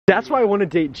That's why I want to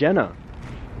date Jenna.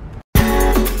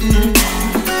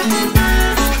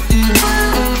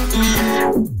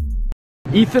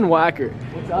 Ethan Wacker.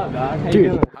 What's up, dog? How Dude, you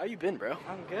doing? how you been, bro?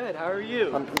 I'm good. How are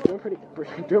you? I'm doing pretty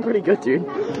good, dude.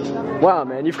 Wow,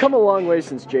 man, you've come a long way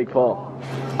since Jake Paul.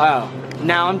 Oh,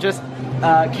 now I'm just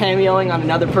cameoing on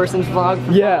another person's vlog.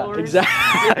 For Yeah, followers.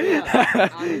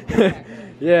 exactly.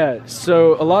 Yeah,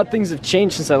 so a lot of things have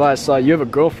changed since I last saw you. You have a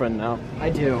girlfriend now.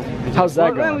 I do. How's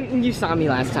that well, going? when you saw me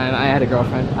last time, I had a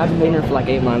girlfriend. I've been dating her for like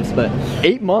 8 months, but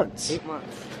 8 months? 8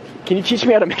 months. Can you teach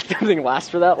me how to make something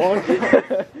last for that long?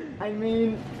 I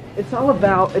mean, it's all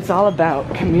about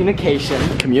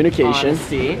communication. Communication.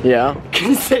 Honesty. Yeah.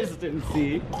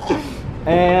 Consistency.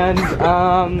 And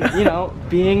you know,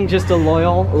 being just a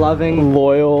loyal, loving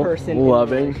person in a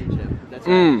relationship. That's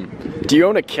right. Do you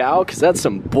own a cow? Cause that's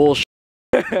some bullshit.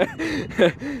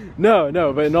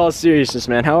 No, but in all seriousness,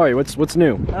 man, how are you? What's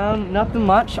new? Nothing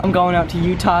much. I'm going out to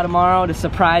Utah tomorrow to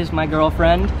surprise my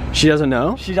girlfriend. She doesn't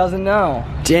know? She doesn't know.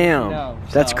 Damn, No,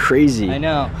 that's so, crazy. I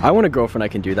know. I want a girlfriend I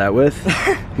can do that with.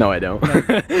 No, I don't.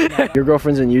 No. Your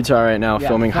girlfriend's in Utah right now, Yeah,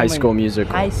 filming High School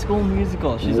Musical. High School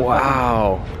Musical. She's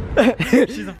wow.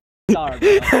 She's a star,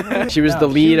 bro. She was the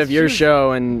lead of your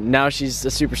show, and now she's a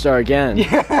superstar again.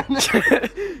 Yeah.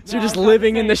 So you're just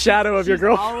living in the shadow of your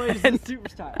girlfriend. Always a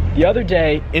superstar. The other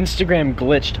day, Instagram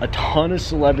glitched a ton of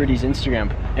celebrities'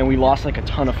 Instagram, and we lost like a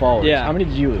ton of followers. Yeah. How many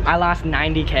did you lose? I lost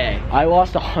 90K. I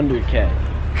lost 100K.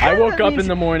 I woke up in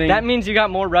the morning. That means you got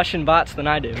more Russian bots than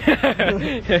I do.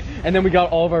 And then we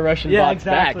got all of our Russian bots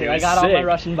back. I got all my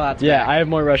Russian bots Yeah, back. I have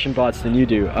more Russian bots than you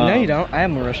do. No, you don't. I have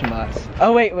more Russian bots.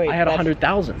 Oh, wait. I had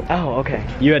 100,000. Oh, okay.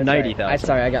 You had That's right. 90,000. I'm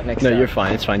sorry, I got mixed No, up. you're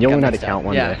fine. It's fine. You'll learn how to count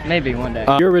one day. Yeah, maybe one day.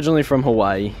 You're originally from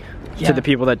Hawaii. Yeah. To the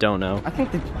people that don't know. I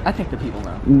think the people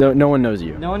know. No one knows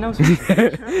you. No one knows me?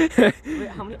 Sure? Wait,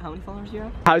 how many followers do you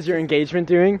have? How's your engagement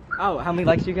doing? Oh, how many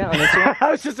likes do you get on Instagram? I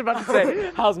was just about to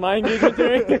say, how's my engagement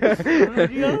doing?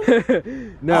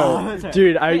 No, sorry.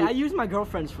 dude, Hey, I use my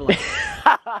girlfriends for like.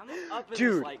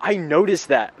 Dude, I noticed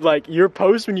that. Like your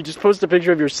post when you just post a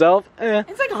picture of yourself.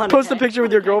 It's like 100K. Post a picture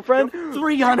with your girlfriend.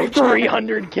 300K.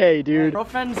 300K, dude.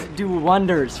 Girlfriends do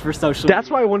wonders for social media. That's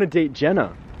why I want to date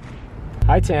Jenna.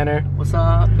 Hi, Tanner. What's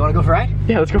up? You wanna go for a ride?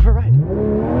 Yeah, let's go for a ride.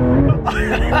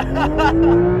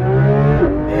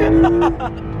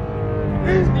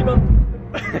 Speed bump.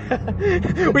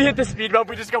 We hit the speed bump.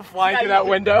 We just go flying through that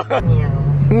window.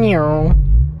 Meow.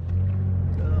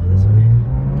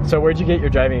 So where'd you get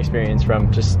your driving experience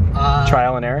from? Just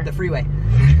trial and error? The freeway.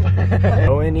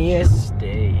 Doheny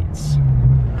Estates.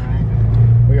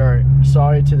 We are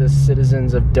sorry to the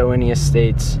citizens of Doheny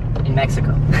Estates. In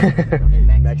Mexico.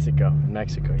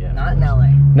 Mexico, yeah. Not in LA.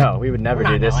 No, we would never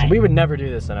do this. LA. We would never do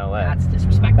this in LA. That's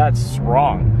disrespectful. That's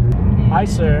wrong. Hi,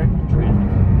 sir.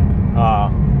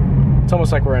 It's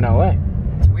almost like we're in LA.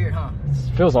 It's weird, huh? It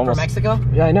feels almost. For Mexico?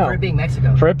 Yeah, I know. For it being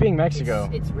Mexico. For it being Mexico.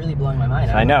 It's really blowing my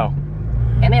mind. I know.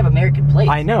 And they have American plates.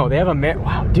 I know. They have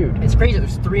wow, dude. It's crazy.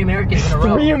 There's 3 Americans in a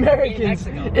row. 3 Americans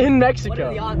in Mexico. What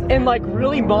are the odds of In that? like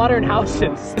really modern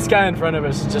houses. This guy in front of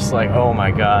us is just like, oh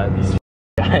my god, these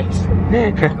guys.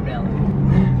 Welcome to LA.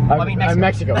 Well, I mean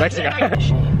Mexico. Mexico.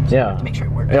 Shame. So Yeah. To make sure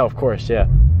it works. Yeah, of course, yeah.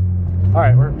 All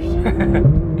right, we're.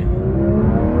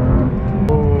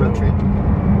 Road trip.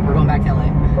 We're going back to LA.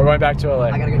 We're going back to LA.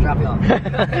 I gotta go drop you off.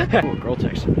 Ooh, a girl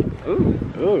texted me.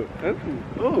 Ooh.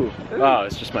 Oh,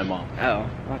 it's just my mom. Oh,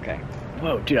 okay.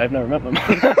 Whoa, dude, I've never met my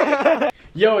mom.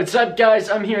 Yo, what's up, guys?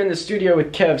 I'm here in the studio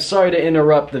with Kev. Sorry to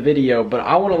interrupt the video, but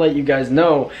I want to let you guys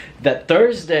know that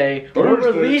Thursday, we're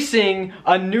releasing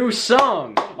a new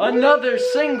song. Another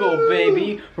single,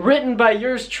 baby. Written by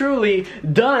yours truly,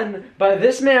 done by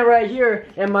this man right here,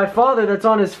 and my father that's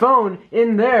on his phone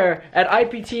in there at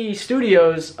IPT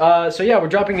Studios. So yeah, we're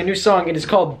dropping a new song. It is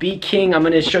called Be King. I'm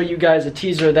going to show you guys a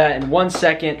teaser of that in 1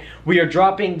 second. We are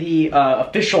dropping the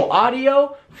official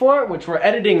audio for it, which we're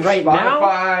editing right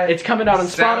now. It's coming out on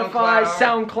Spotify,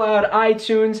 SoundCloud,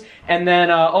 iTunes, and then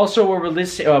also we're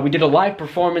releasing. We did a live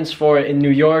performance for it in New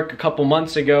York a couple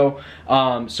months ago.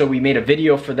 So we made a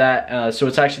video for that. So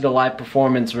it's actually the live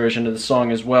performance version of the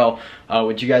song as well,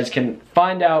 which you guys can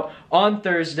find out on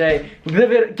Thursday.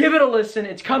 Give it a listen.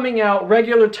 It's coming out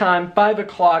regular time, 5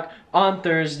 o'clock on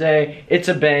Thursday. It's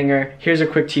a banger. Here's a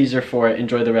quick teaser for it.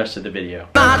 Enjoy the rest of the video.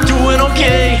 Not doing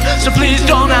okay, so please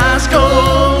don't ask.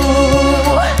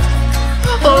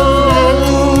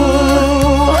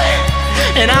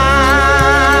 And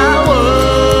I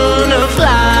wanna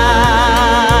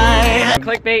fly.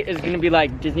 Click clickbait is gonna be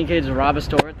like Disney kids rob a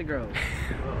store at the Grove.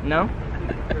 No?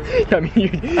 I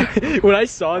mean, when I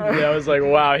saw him today, I was like,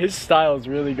 wow, his style is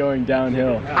really going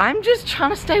downhill. I'm just trying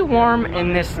to stay warm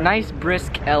in this nice,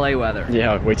 brisk LA weather.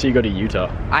 Yeah, wait till you go to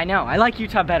Utah. I know, I like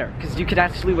Utah better, because you could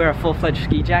actually wear a full-fledged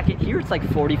ski jacket. Here it's like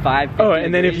 45, 50 Oh,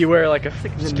 and then degrees. if you wear like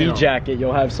a ski jacket,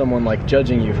 you'll have someone like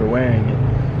judging you for wearing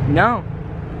it. No.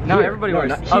 No, Here. everybody No, wears.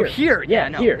 not here. Oh, here. Yeah,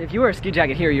 no. here. If you wear a ski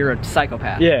jacket here, you're a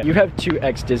psychopath. Yeah, you have 2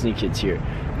 ex-Disney kids here.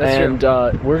 That's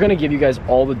and we're gonna give you guys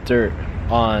all the dirt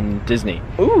on Disney.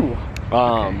 Ooh.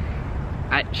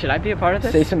 Okay. Should I be a part of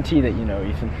this? Say some tea that you know,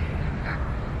 Ethan.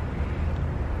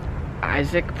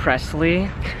 Isaak, Presley.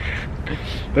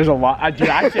 There's a lot. Dude,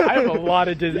 actually, I have a lot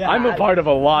of Disney. I'm a part of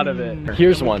a lot of it.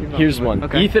 Here's one.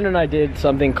 Okay. Ethan and I did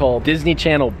something called Disney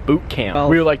Channel Boot Camp. 12,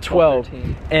 We were like 12,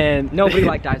 13. and Nobody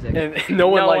liked Isaak. And no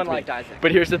one liked Isaac.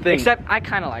 But here's the thing. Except I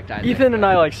kind of liked Isaak. Ethan and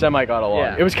I like semi got along.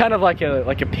 Yeah. It was kind of like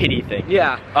a pity thing.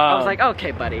 Yeah. I was like,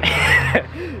 okay, buddy.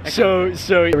 So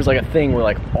there was like a thing where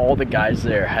like all the guys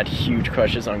there had huge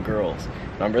crushes on girls.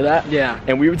 Remember that? Yeah.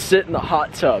 And we would sit in the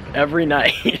hot tub every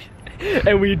night.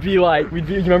 And we'd be like,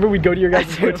 remember we'd go to your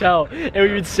guys' hotel and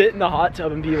we would sit in the hot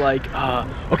tub and be like,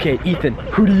 okay, Ethan,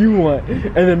 who do you want?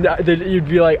 And then you'd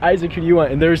be like, Isaac, who do you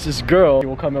want? And there was this girl,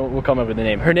 we'll come up with a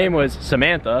name. Her name was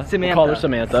Samantha. We'll call her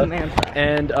Samantha.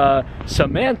 And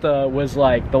Samantha was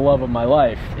like the love of my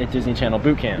life at Disney Channel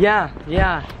Boot Camp. Yeah.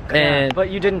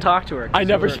 But you didn't talk to her. I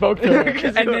never spoke to her.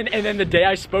 and then the day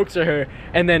I spoke to her,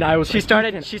 and then I was She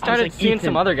started seeing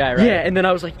some other guy, right? Yeah, and then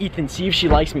I was like, Ethan, see if she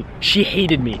likes me. She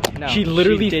hated me. No, she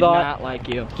literally did thought, not like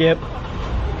you. Skip,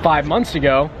 5 months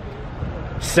ago,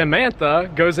 Samantha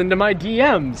goes into my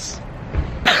DMs.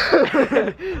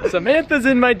 Samantha's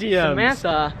in my DMs.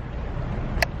 Samantha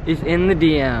is in the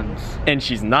DMs. And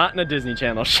she's not in a Disney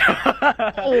Channel show.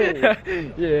 Oh.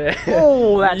 Yeah.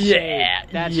 Oh, that's shade. Yeah.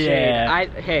 That's Yeah.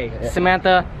 shade. Hey,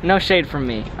 Samantha, no shade from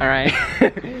me, alright?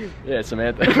 Yeah,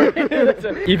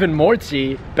 Samantha. Even more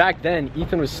tea, back then,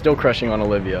 Ethan was still crushing on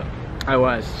Olivia. I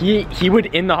was. He would,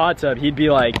 in the hot tub, he'd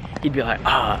be like,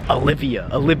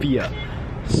 Olivia.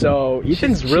 So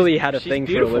Ethan's really had a thing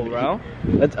for Olivia. Bro.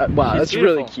 That's, wow, that's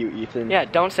beautiful. really cute, Ethan. Yeah,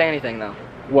 don't say anything though.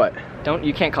 What?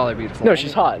 You can't call her beautiful. No,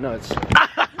 she's hot. No, it's.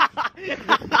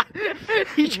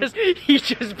 he just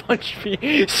punched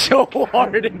me so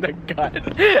hard in the gut.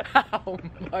 Ow,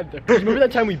 mother. Remember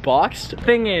that time we boxed?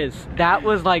 Thing is, that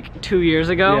was like 2 years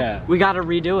ago. Yeah. We gotta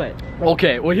redo it.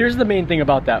 Okay, well here's the main thing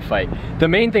about that fight. The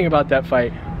main thing about that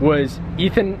fight was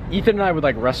Ethan and I would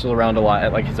like wrestle around a lot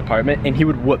at like his apartment, and he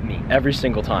would whoop me every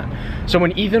single time. So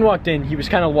when Ethan walked in, he was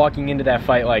kind of walking into that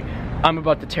fight like, I'm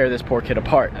about to tear this poor kid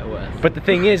apart. I was. But the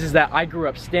thing is that I grew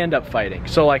up stand-up fighting.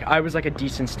 So like I was like a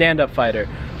decent stand-up fighter.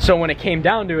 So when it came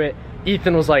down to it,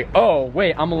 Ethan was like, oh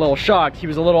wait, I'm a little shocked. He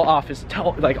was a little off his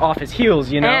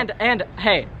heels, you know? And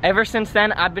hey, ever since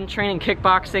then I've been training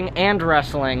kickboxing and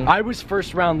wrestling. I was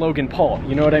first round Logan Paul,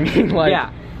 you know what I mean? Like,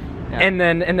 yeah. And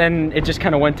then it just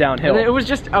kind of went downhill. It was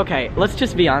just, okay, let's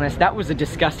just be honest, that was a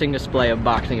disgusting display of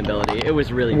boxing ability. It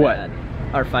was really bad.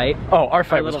 Our fight. Oh, our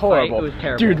fight was horrible. It was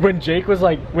terrible. Dude, when Jake was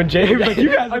like, you guys,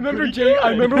 I remember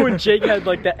when Jake had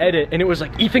like the edit, and it was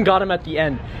like Ethan got him at the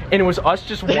end, and it was us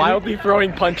just wildly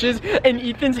throwing punches, and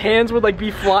Ethan's hands would like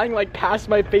be flying like past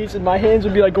my face, and my hands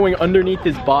would be like going underneath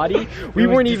his body. We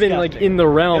weren't even like in the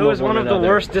realm. It was one of the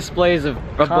worst displays of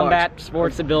combat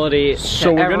sports ability.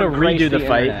 So we're gonna redo the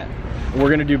fight.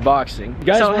 We're gonna do boxing. You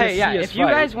guys so hey, yeah, if you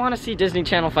guys want to see Disney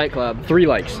Channel Fight Club, 3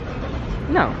 likes.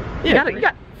 No, Yeah, you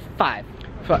got 5.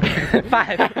 5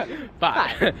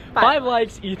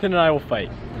 likes, Ethan and I will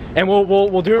fight. And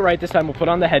we'll do it right this time. We'll put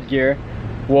on the headgear.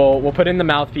 We'll put in the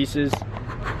mouthpieces.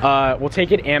 We'll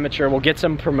take it amateur. We'll get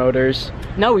some promoters.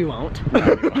 No, we won't.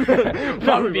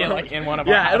 Probably be like in one of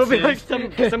our houses. It'll be like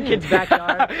some kid's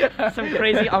backyard. Some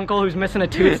crazy uncle who's missing a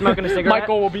tooth smoking a cigarette.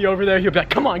 Michael will be over there. He'll be like,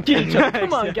 come on, get each other.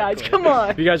 Come on, guys, come on.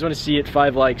 If you guys want to see it,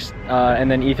 5 likes,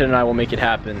 and then Ethan and I will make it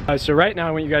happen. So right now,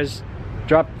 I want you guys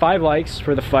drop 5 likes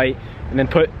for the fight, and then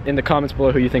put in the comments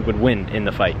below who you think would win in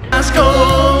the fight. Let's go.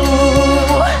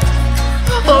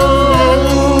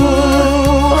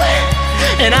 Oh,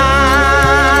 and I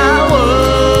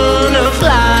wanna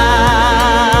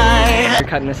fly. You're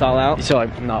cutting this all out? So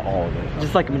like, not all of it.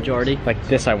 Just like a majority? Like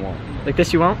this I won't. Like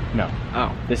this you won't? No.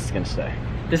 Oh. This is gonna stay.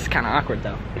 This is kind of awkward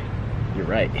though. You're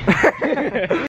right.